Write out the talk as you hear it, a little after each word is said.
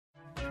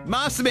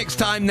Master Mix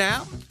time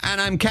now,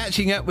 and I'm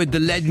catching up with the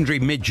legendary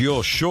Midge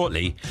Ure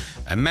shortly,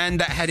 a man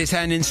that had his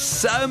hand in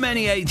so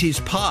many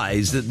 80s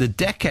pies that the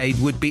decade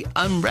would be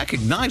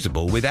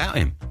unrecognisable without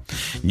him.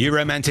 New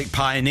Romantic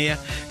pioneer,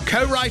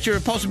 co-writer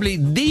of possibly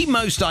the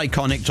most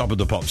iconic Top of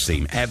the Pops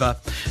theme ever,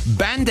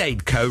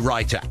 Band-Aid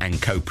co-writer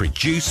and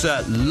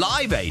co-producer,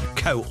 Live Aid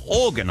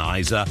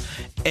co-organiser,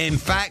 in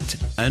fact,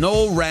 an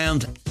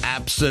all-round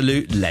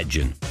absolute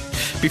legend.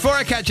 Before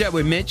I catch up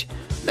with Midge,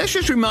 let's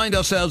just remind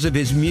ourselves of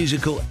his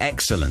musical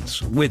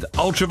excellence with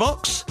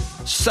Ultravox,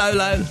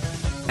 solo,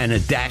 and a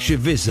dash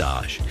of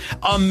Visage.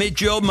 On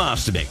Midge Ure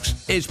Master Mix,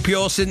 it's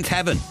Pure Synth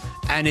Heaven,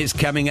 and it's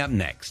coming up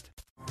next.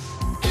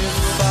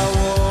 If I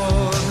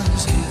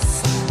was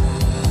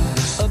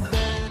a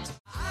bed,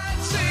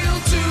 I'd sail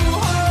too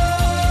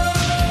hard.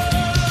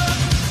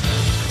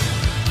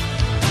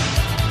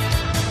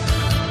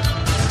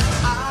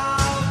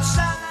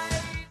 Outside,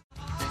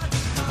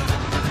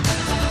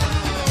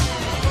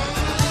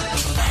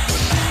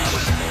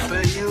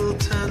 pale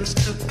turns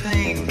to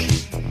pink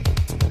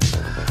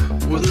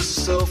with a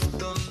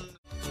self-done.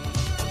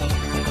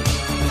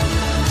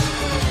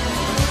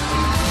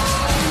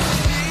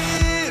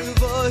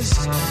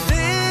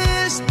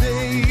 This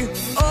day,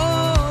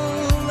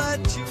 all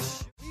that you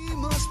we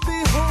must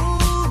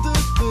behold the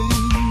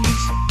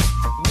things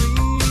we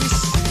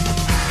see.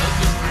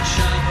 A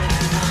shadow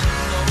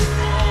on the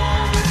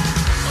wall,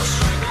 a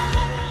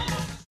stranglehold.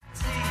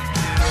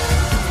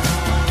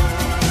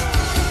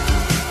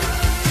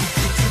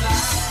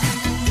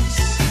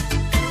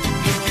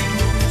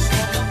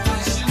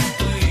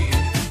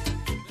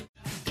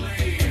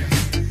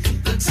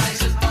 The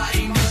ties of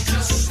body must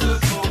just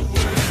slip away.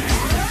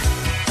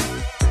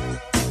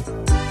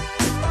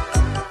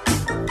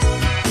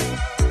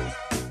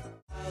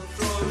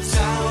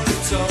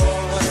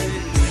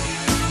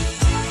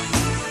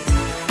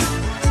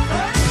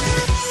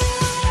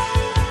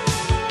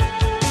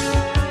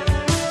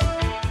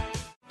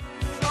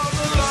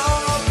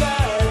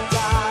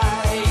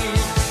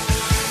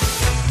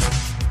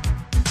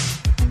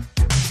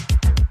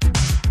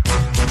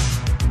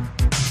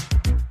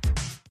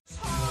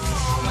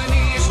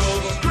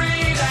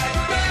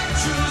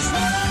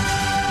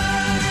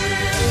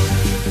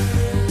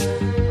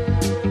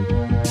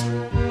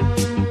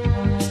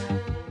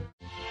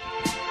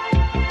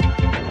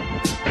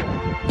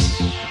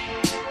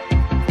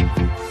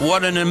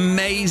 What an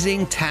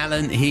amazing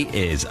talent he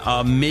is,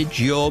 our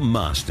Midge Ure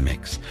Master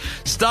Mix.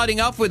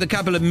 Starting off with a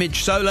couple of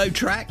Midge solo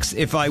tracks,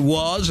 If I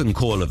Was and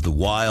Call of the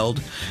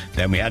Wild.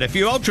 Then we had a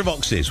few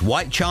Ultravoxes,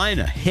 White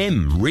China,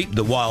 Him, Reap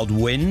the Wild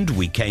Wind,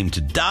 We Came to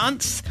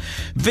Dance,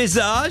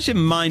 Visage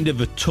and Mind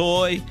of a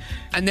Toy.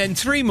 And then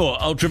three more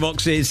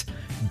Ultravoxes,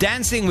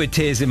 Dancing with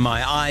Tears in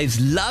My Eyes,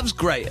 Love's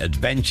Great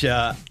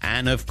Adventure,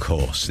 and of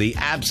course, the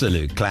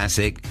absolute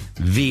classic,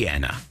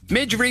 Vienna.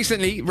 Midge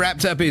recently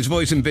wrapped up his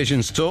Voice and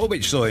Visions tour,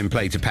 which saw him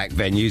play to packed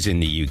venues in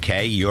the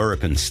UK,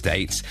 Europe and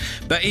States.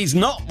 But he's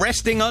not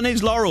resting on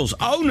his laurels.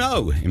 Oh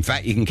no! In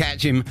fact, you can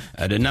catch him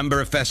at a number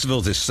of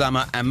festivals this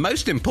summer, and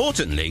most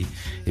importantly,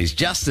 he's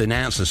just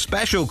announced a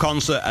special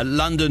concert at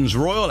London's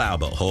Royal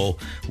Albert Hall,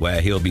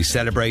 where he'll be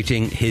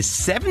celebrating his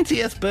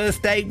 70th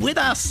birthday with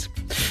us.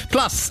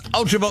 Plus,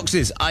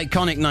 Ultravox's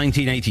iconic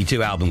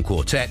 1982 album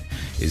Quartet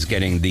is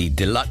getting the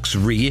deluxe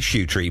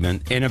reissue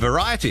treatment in a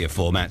variety of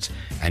formats,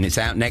 and it's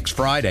out next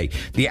Friday.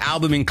 The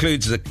album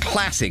includes the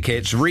classic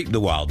hits Reap the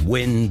Wild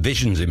Wind,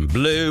 Visions in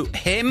Blue,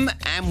 Him,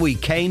 and We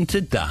Came to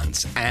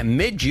Dance. And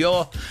Midge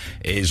Ure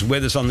is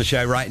with us on the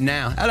show right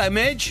now. Hello,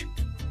 Midge.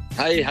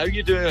 Hey, how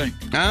you doing?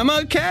 I'm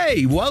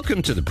okay.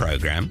 Welcome to the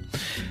programme.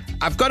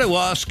 I've got to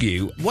ask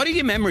you, what are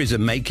your memories of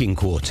making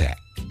Quartet?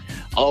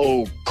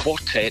 Oh,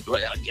 Quartet.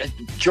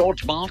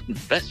 George Martin,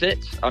 that's it.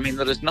 I mean,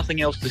 there is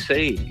nothing else to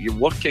say. You're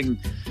working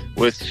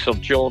with Sir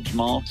George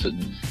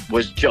Martin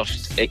was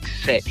just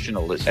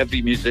exceptional. It's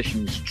every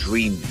musician's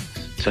dream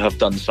to have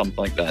done something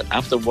like that.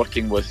 After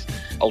working with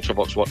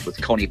Ultravox, worked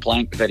with Connie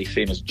Plank, the very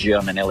famous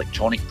German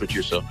electronic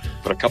producer,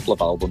 for a couple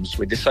of albums,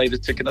 we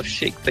decided to kind of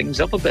shake things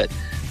up a bit.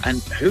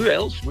 And who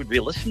else would we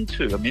listen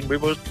to? I mean, we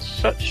were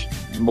such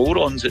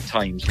morons at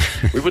times.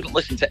 We wouldn't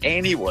listen to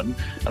anyone.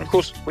 And of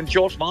course, when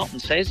George Martin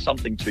says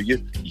something to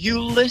you,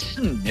 you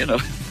listen, you know.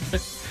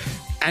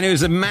 And it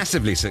was a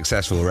massively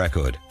successful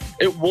record.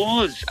 It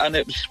was, and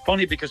it was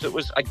funny because it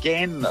was,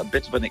 again, a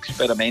bit of an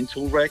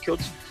experimental record.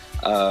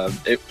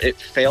 It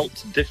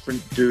felt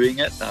different doing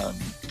it,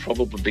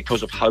 probably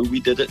because of how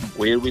we did it and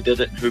where we did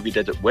it and who we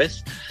did it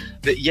with.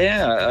 But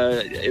yeah,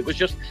 it was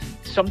just,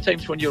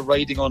 sometimes when you're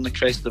riding on the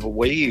crest of a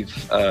wave,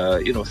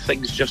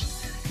 things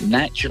just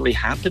naturally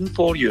happen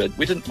for you.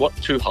 We didn't work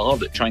too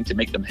hard at trying to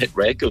make them hit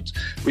records.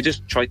 We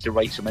just tried to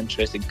write some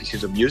interesting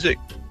pieces of music.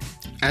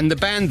 And the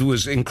band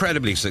was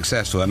incredibly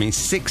successful. I mean,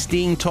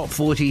 16 top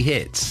 40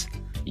 hits.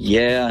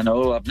 Yeah, I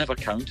know. I've never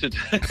counted.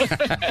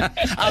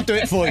 I'll do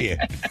it for you.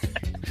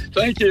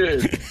 Thank you.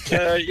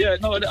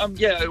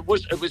 It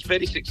was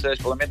very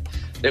successful. I mean,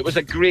 It was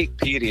a great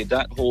period,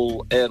 that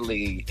whole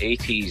early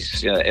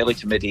 80s, early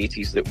to mid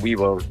 80s that we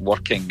were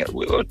working.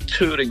 We were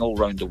touring all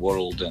around the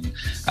world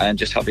and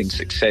just having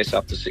success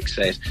after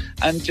success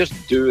and just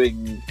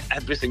doing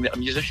everything that a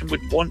musician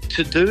would want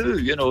to do,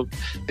 you know,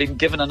 being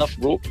given enough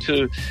rope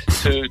to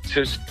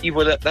see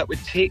where that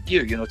would take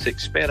you, you know, to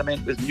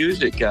experiment with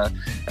music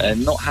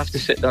and not have to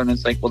sit down and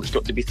think, well, it's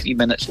got to be 3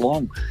 minutes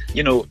long,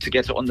 you know, to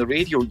get it on the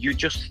radio. You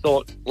just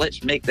thought,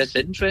 let's make this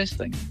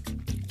interesting.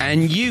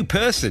 And you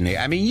personally,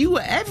 I mean, you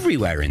were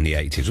everywhere in the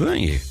 80s,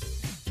 weren't you?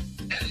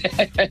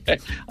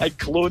 I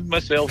cloned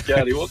myself,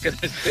 Gary. What can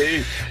I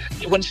say?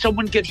 When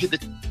someone gives you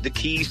the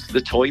keys to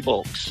the toy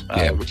box,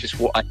 which is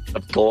what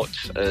I've got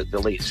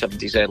the late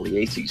 70s,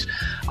 early 80s,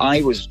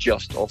 I was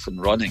just off and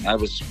running. I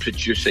was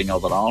producing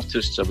other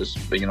artists. I was,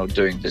 you know,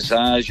 doing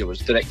Visage. I was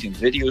directing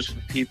videos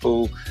for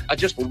people. I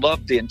just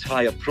loved the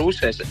entire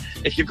process.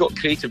 If you've got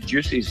creative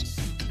juices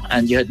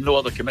and you had no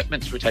other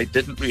commitments, which I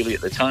didn't really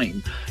at the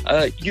time,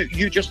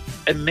 you just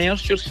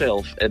immerse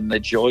yourself in the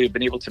joy of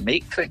being able to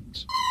make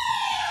things.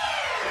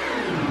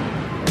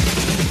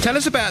 Tell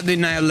us about the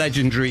now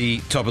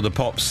legendary Top of the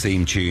Pops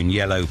theme tune,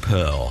 Yellow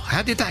Pearl.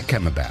 How did that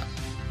come about?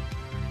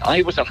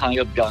 I was a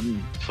hired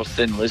gun for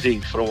Thin Lizzy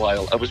for a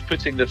while. I was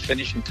putting the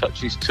finishing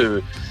touches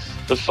to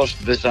the first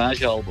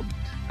Visage album,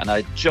 and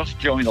I just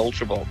joined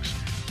Ultravox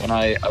when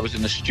I was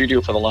in the studio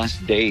for the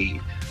last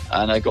day,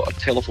 and I got a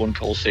telephone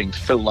call saying,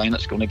 Phil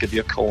Lynott's going to give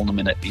you a call in a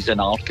minute. He's in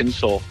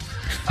Arkansas.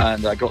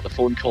 And I got the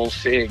phone call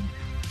saying,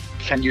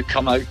 can you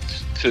come out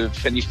to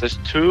finish this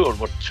tour?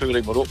 We're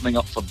touring, we're opening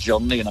up for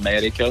Journey in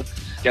America.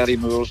 Gary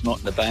Moore's not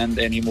in the band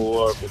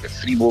anymore. We've got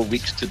 3 more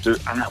weeks to do.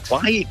 And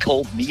why he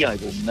called me, I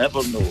will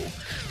never know.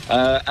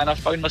 And I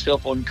found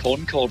myself on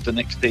Concorde the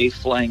next day,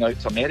 flying out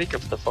to America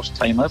for the first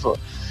time ever.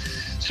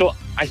 So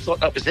I thought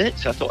that was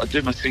it. I thought I'd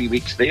do my 3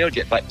 weeks there,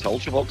 get back to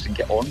Ultravox and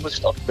get on with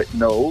stuff. But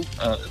no,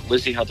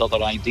 Lizzy had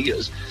other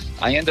ideas.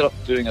 I ended up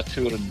doing a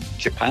tour in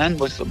Japan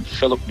with them.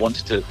 Philip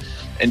wanted to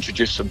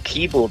introduce some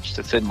keyboards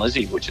to Thin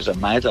Lizzy, which is a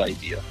mad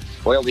idea,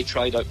 while they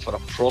tried out for a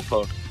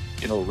proper,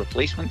 you know,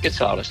 replacement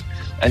guitarist.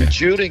 And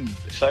during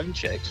the sound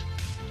checks,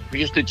 we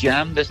used to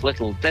jam this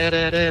little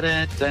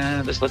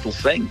this little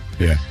thing.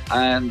 Yeah.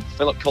 And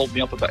Philip called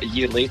me up about a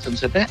year later and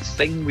said, that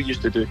thing we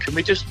used to do, can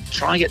we just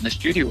try it in the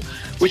studio?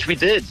 Which we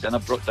did. And I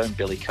brought down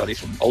Billy Curry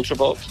from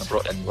Ultravox, and I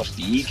brought in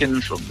Rusty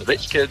Egan from the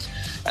Rich Kids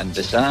and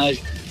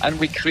Visage, and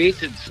we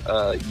created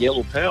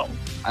Yellow Pearl.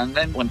 And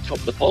then when Top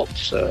of the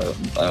Pops,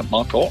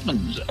 Mark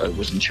Ortman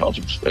was in charge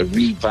of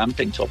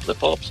revamping Top of the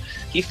Pops,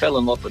 he fell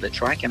in love with the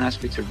track and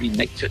asked me to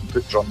remix it and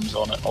put drums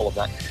on it, all of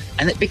that.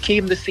 And it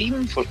became the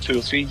theme for 2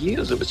 or 3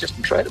 years. It was just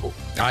incredible.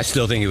 I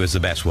still think it was the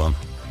best one.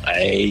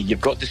 Hey,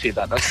 you've got to say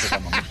that. That's because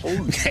I'm on the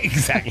phone.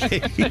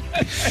 Exactly.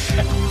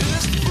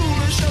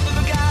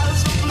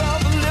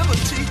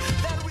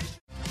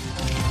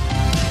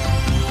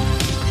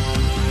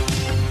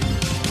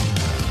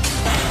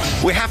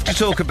 We have to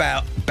talk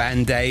about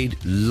Band Aid,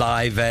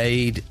 Live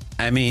Aid.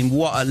 I mean,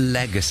 what a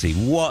legacy,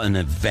 what an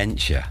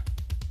adventure.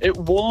 It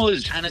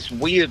was, and it's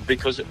weird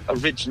because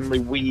originally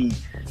we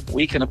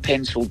kind of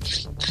penciled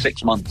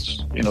 6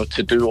 months, you know,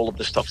 to do all of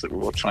the stuff that we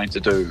were trying to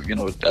do. You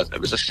know,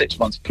 it was a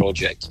 6-month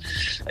project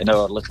in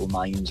our little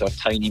minds, our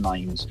tiny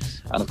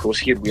minds. And of course,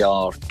 here we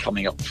are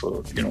coming up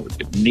for, you know,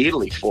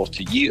 nearly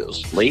 40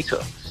 years later.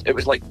 It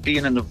was like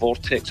being in the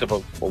vortex of a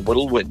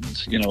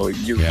whirlwind. You know,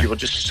 you were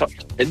just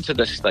sucked into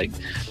this thing.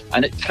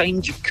 And at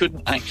times you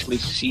couldn't actually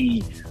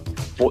see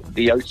what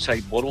the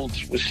outside world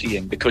was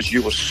seeing because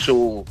you were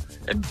so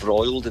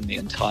embroiled in the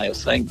entire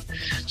thing.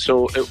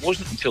 So it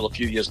wasn't until a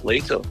few years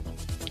later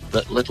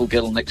that little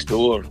girl next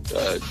door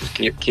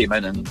came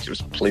in and she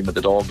was playing with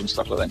the dog and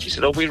stuff like that. And she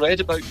said, oh, we read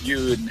about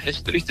you in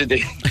history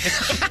today.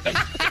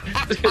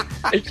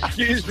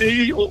 Excuse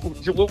me,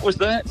 what was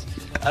that?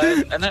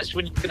 And that's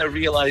when you kind of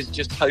realise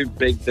just how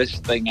big this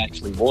thing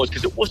actually was,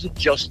 because it wasn't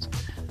just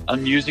a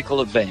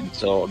musical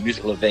event or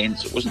musical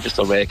events. It wasn't just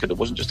a record. It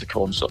wasn't just a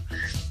concert.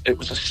 It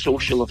was a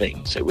social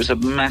event. It was a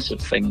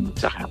massive thing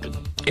to happen.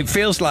 It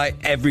feels like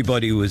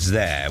everybody was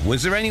there.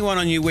 Was there anyone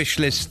on your wish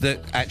list that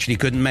actually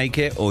couldn't make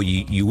it, or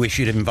you wish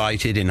you'd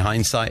invited in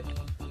hindsight?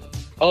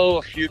 Oh,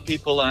 a few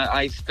people.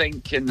 I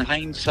think in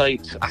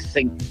hindsight, I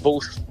think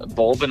both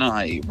Bob and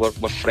I were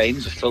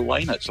friends of Phil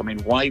Lynott's. I mean,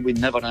 why we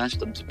never asked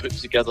them to put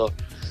together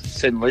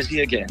Thin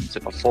Lizzy again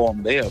to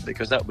perform there,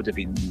 because that would have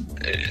been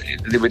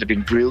they would have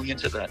been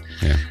brilliant at that.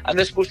 Yeah. And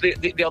I suppose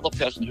the other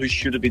person who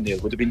should have been there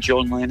would have been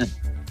John Lennon.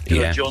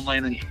 You know, John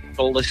Lennon kicked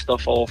all this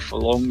stuff off a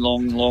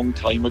long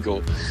time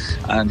ago,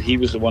 and he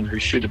was the one who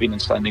should have been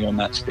standing on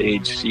that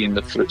stage, seeing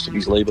the fruits of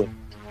his labour.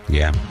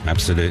 Yeah,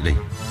 absolutely.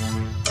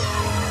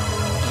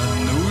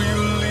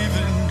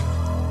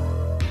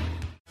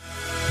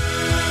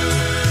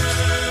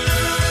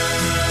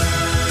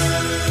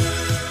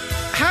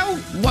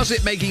 Was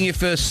it making your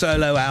first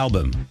solo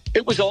album?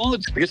 It was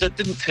odd because I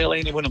didn't tell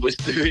anyone I was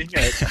doing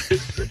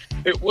it.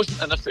 It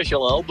wasn't an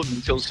official album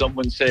until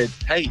someone said,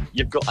 hey,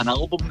 you've got an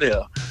album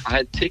there. I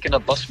had taken a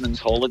busman's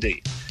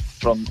holiday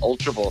from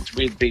Ultravox.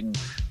 We had been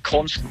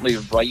constantly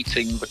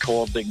writing,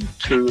 recording,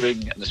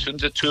 touring, and as soon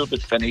as the tour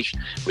would finish,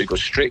 we'd go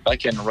straight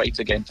back in and write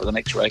again for the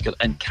next record,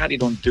 and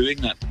carried on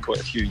doing that for quite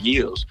a few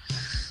years.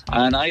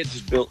 And I had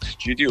just built a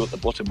studio at the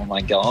bottom of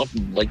my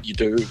garden, like you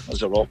do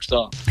as a rock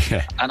star.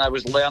 Yeah. And I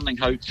was learning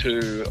how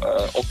to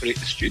operate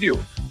the studio.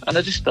 And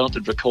I just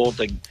started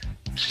recording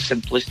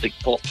simplistic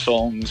pop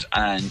songs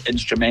and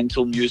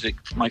instrumental music,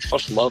 my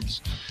first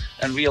loves,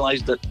 and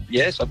realised that,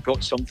 yes, I've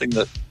got something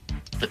that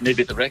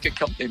maybe the record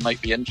company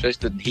might be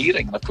interested in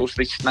hearing. And of course,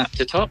 they snapped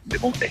it up. They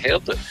won't have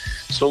heard it.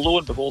 So lo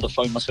and behold, I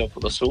found myself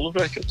with a solo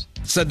record.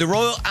 So the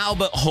Royal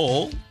Albert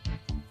Hall,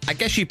 I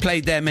guess you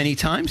played there many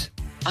times?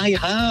 I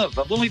have.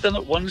 I've only done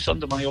it once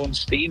under my own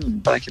steam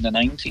back in the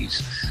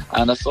 90s.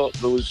 And I thought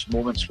those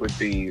moments would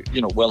be,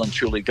 well and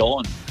truly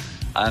gone.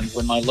 And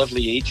when my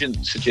lovely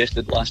agent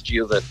suggested last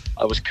year that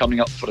I was coming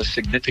up for a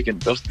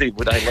significant birthday,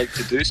 would I like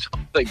to do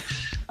something?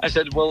 I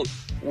said, well,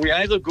 we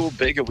either go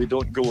big or we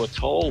don't go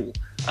at all.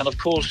 And of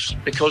course,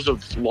 because of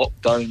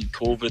lockdown,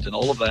 COVID and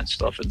all of that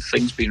stuff, and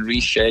things being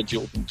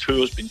rescheduled and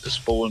tours being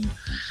postponed,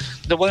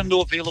 there were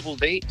no available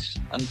dates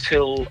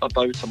until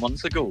about a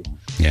month ago.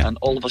 Yeah. And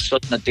all of a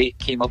sudden a date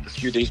came up a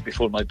few days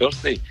before my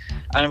birthday.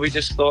 And we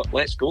just thought,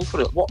 let's go for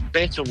it. What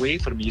better way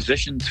for a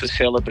musician to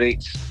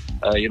celebrate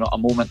a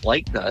moment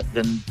like that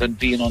than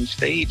being on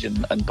stage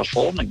and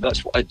performing?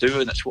 That's what I do,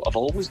 and it's what I've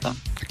always done.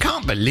 I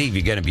can't believe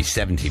you're going to be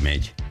 70,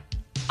 Midge.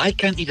 I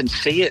can't even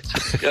say it,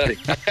 Gary.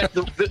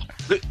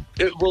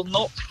 It will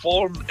not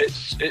form.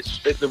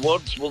 The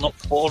words will not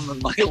form in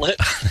my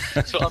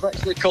lips. So I've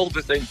actually called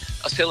the thing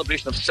a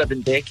celebration of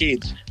 7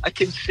 decades. I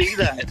can see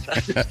that.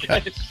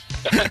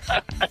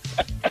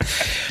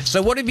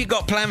 So what have you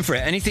got planned for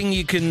it? Anything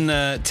you can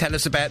tell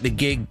us about the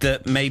gig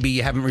that maybe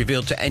you haven't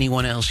revealed to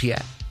anyone else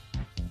yet?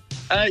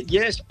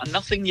 Yes,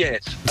 nothing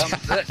yet.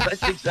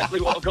 That's exactly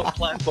what I've got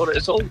planned for it.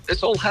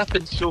 It's all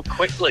happened so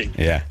quickly.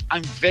 Yeah.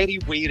 I'm very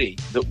wary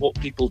that what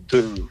people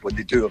do when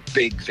they do a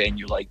big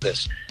venue like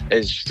this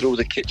is throw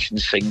the kitchen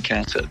sink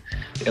at it.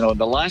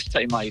 The last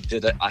time I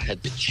did it, I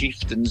had the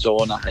chieftains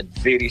on, I had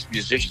various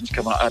musicians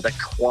coming out, I had a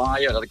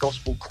choir, I had a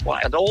gospel choir,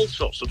 I had all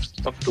sorts of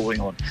stuff going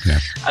on. Yeah.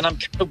 And I'm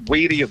kind of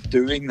wary of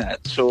doing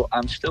that. So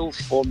I'm still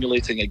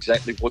formulating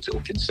exactly what it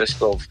will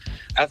consist of.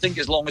 I think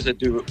as long as I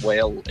do it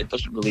well, it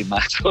doesn't really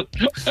matter.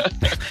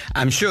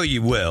 I'm sure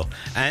you will.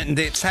 And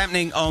it's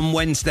happening on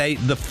Wednesday,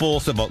 the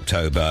 4th of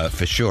October.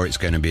 For sure, it's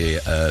going to be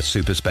a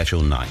super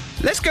special night.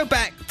 Let's go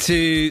back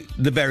to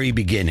the very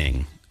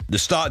beginning. The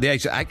start of the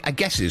 80s, I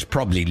guess it's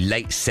probably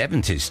late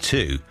 70s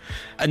too.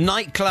 A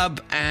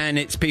nightclub and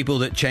it's people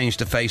that changed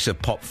the face of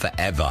pop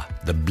forever,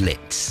 the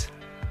Blitz.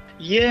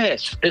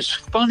 Yes, it's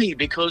funny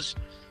because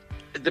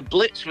the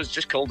Blitz was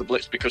just called the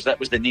Blitz because that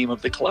was the name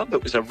of the club.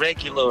 It was a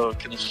regular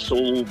kind of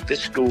soul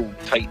disco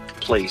type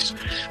place,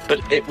 but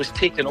it was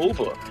taken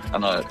over,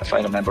 and if I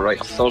remember right,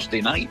 a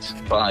Thursday night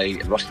by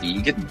Rusty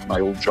Egan,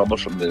 my old drummer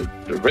from the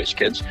Rich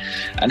Kids,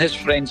 and his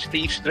friend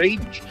Steve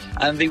Strange,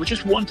 and they were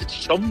just wanted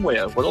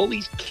somewhere where all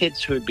these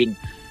kids who had been,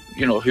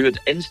 who had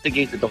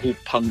instigated the whole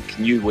punk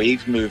new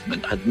wave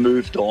movement had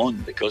moved on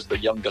because their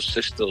younger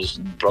sisters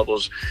and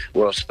brothers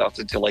were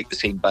starting to like the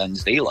same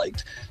bands they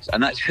liked.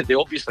 And that's the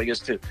obvious thing, is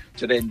to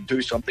then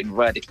do something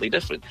radically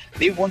different.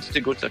 They wanted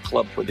to go to a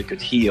club where they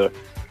could hear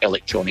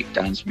electronic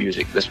dance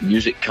music, this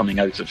music coming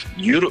out of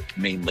Europe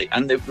mainly,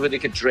 and where they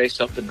could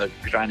dress up in their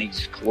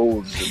granny's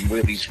clothes and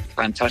wear these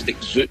fantastic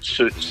zoot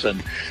suits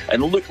and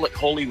look like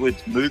Hollywood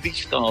movie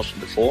stars from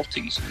the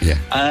 40s.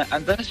 Yeah.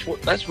 And that's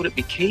what it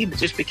became. It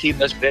just became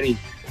this very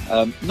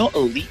not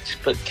elite,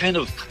 but kind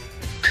of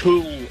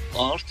cool,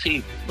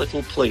 arty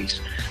little place.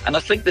 And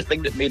I think the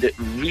thing that made it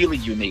really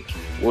unique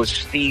was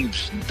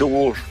Steve's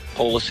door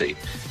policy.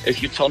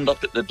 If you turned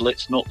up at the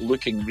Blitz not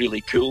looking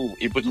really cool,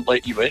 he wouldn't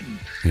let you in.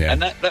 Yeah.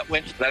 And that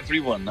went for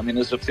everyone. I mean,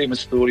 there's a famous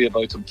story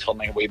about him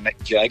turning away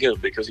Mick Jagger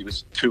because he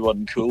was too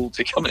uncool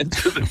to come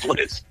into the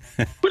Blitz.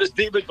 Whereas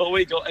David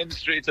Bowie got in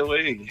straight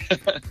away.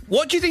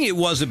 What do you think it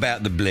was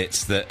about the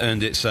Blitz that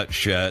earned it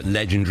such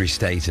legendary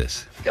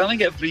status? I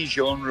think every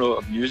genre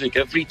of music,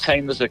 every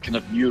time there's a kind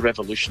of new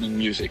revolution in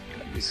music,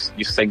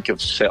 you think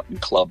of certain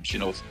clubs,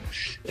 in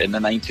the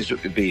 90s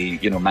it would be,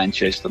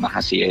 Manchester and the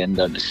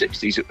Hacienda, in the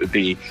 60s it would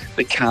be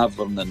the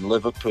Cavern in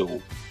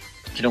Liverpool,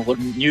 where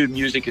new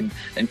music and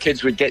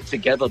kids would get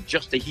together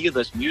just to hear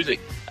this music.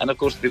 And of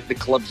course the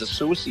clubs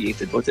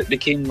associated with it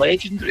became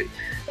legendary.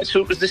 And so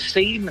it was the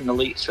same in the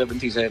late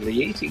 70s,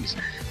 early 80s,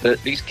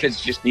 that these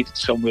kids just needed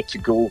somewhere to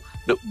go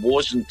that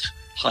wasn't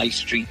high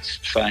street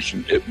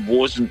fashion. It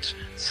wasn't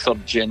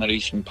third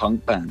generation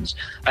punk bands,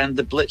 and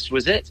the Blitz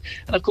was it.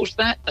 And of course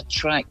that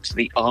attracts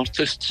the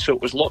artists. So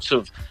it was lots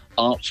of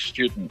art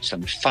students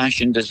and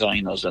fashion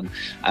designers and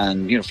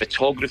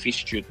photography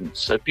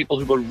students, people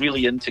who were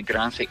really into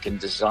graphic and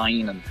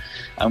design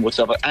and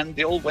whatever, and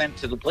they all went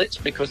to the Blitz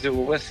because they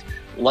were with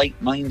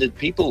like-minded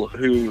people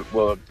who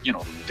were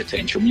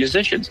potential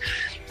musicians.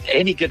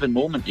 Any given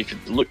moment you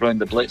could look around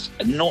the Blitz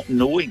and, not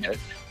knowing it,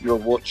 you were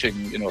watching,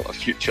 a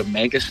future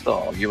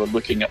megastar. You were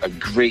looking at a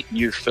great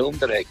new film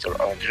director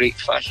or a great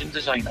fashion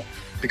designer,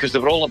 because they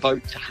were all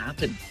about to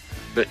happen.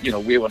 But, you know,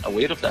 we weren't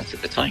aware of that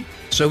at the time.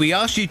 So we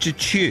asked you to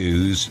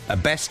choose a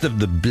best of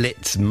the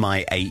Blitz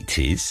My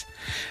 80s.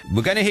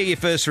 We're going to hear your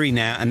first three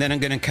now, and then I'm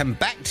going to come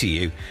back to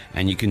you,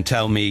 and you can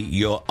tell me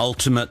your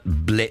ultimate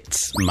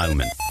Blitz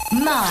moment.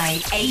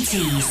 My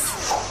 80s.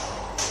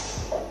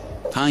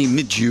 Hi,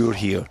 Midge Ure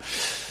here.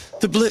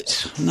 The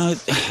Blitz. Now,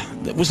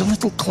 there was a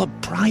little club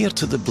prior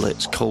to the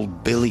Blitz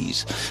called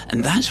Billy's,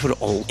 and that's where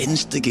it all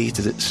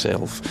instigated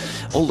itself.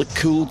 All the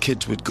cool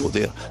kids would go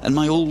there, and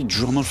my old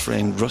drummer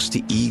friend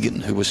Rusty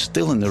Egan, who was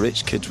still in the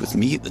Rich Kids with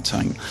me at the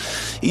time,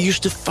 he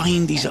used to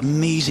find these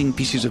amazing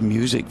pieces of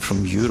music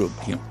from Europe,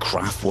 you know,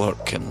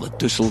 Kraftwerk and La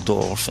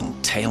Dusseldorf and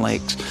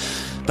Telex.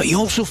 But he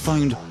also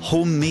found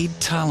homemade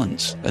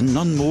talents, and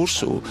none more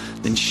so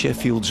than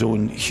Sheffield's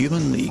own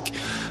Human League,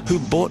 who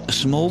bought a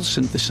small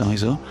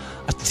synthesizer,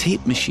 a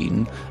tape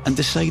machine, and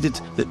decided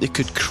that they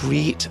could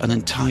create an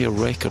entire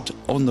record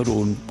on their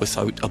own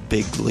without a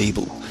big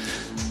label.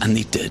 And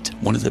they did.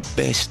 One of the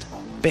best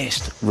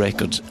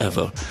records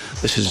ever.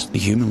 This is the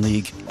Human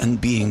League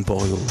and Being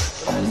Boiled.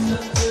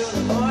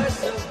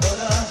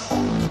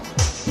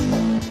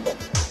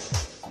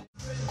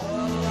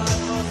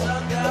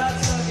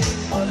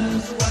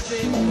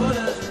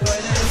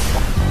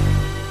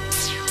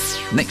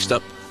 Next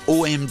up,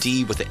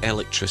 OMD with the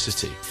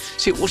Electricity.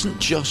 See, it wasn't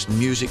just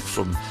music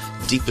from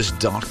deepest,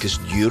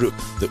 darkest Europe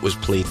that was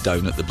played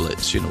down at the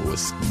Blitz, you know,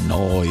 with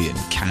Neu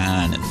and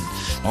Can and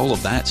all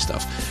of that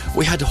stuff.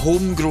 We had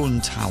homegrown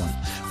talent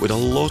with a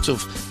lot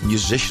of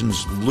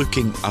musicians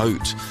looking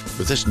out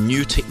with this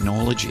new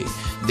technology.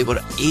 They were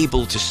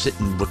able to sit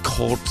and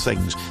record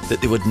things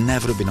that they would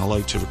never have been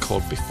allowed to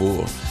record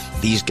before.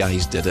 These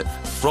guys did it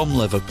from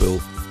Liverpool.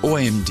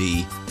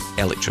 OMD,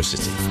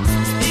 Electricity.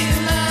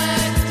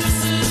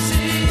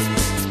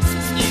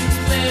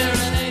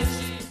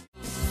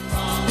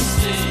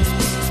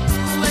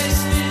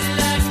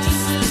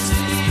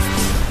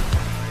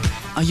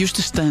 I used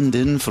to stand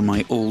in for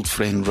my old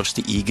friend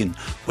Rusty Egan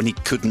when he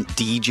couldn't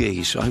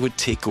DJ, so I would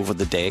take over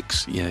the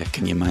decks. Yeah,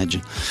 can you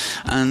imagine?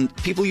 And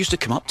people used to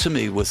come up to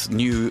me with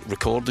new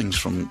recordings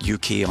from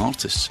UK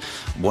artists,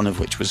 one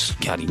of which was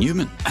Gary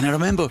Newman. And I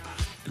remember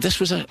this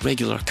was a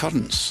regular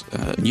occurrence.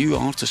 New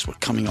artists were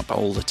coming up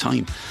all the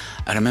time.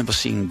 I remember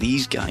seeing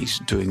these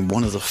guys doing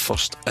one of the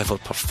first ever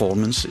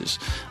performances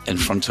in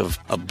front of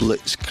a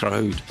Blitz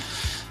crowd.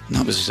 And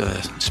that was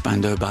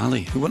Spandau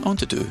Ballet, who went on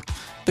to do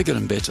bigger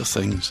and better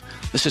things.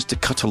 This is to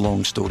cut a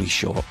long story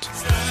short.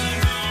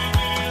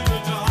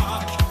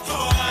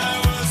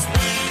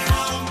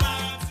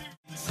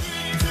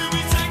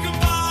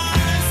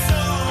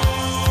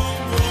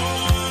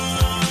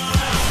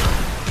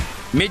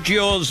 Midge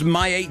Ure's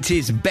My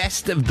 80s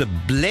Best of the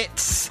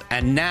Blitz.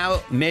 And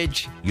now,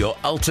 Midge, your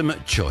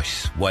ultimate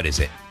choice. What is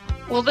it?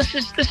 Well, this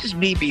is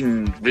me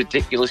being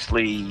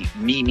ridiculously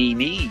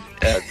me,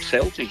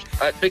 selfish.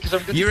 Because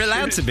I'm going You're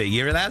allowed to be.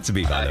 You're allowed to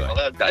be, by the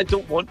way. I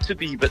don't want to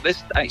be, but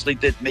this actually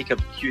did make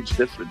a huge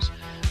difference.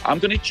 I'm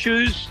going to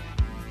choose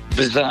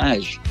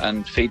Visage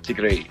and Fade to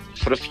Grey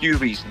for a few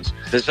reasons.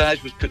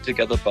 Visage was put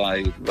together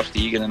by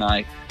Rusty Egan and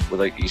I with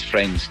his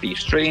friend Steve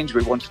Strange.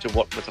 We wanted to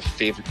work with a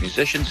favourite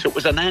musician, so it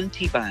was an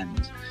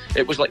anti-band.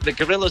 It was like the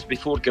Gorillaz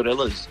before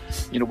Gorillaz.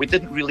 You know, we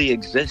didn't really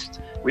exist.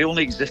 We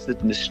only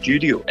existed in the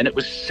studio, and it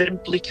was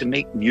simply to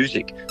make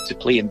music to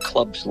play in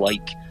clubs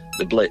like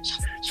the Blitz.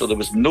 So there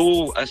was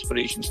no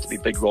aspirations to be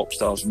big rock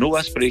stars, no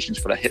aspirations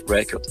for a hit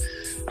record.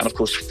 And of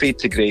course, Fade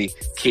to Grey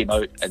came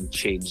out and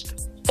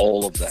changed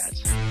all of that.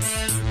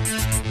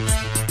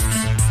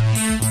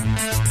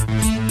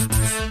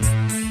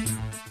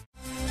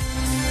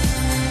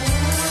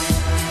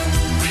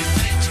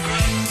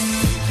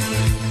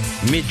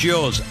 Midge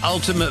Ure's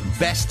ultimate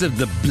Best of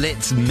the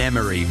Blitz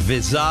memory,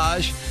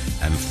 Visage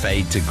and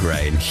Fade to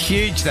Grey. And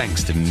huge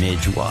thanks to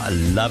Midge. What a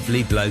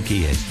lovely bloke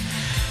he is.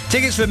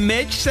 Tickets for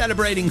Midge,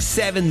 celebrating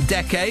 7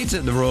 decades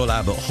at the Royal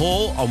Albert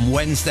Hall on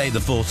Wednesday, the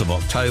 4th of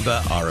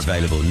October, are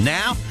available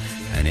now.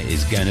 And it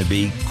is going to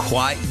be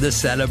quite the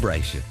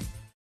celebration.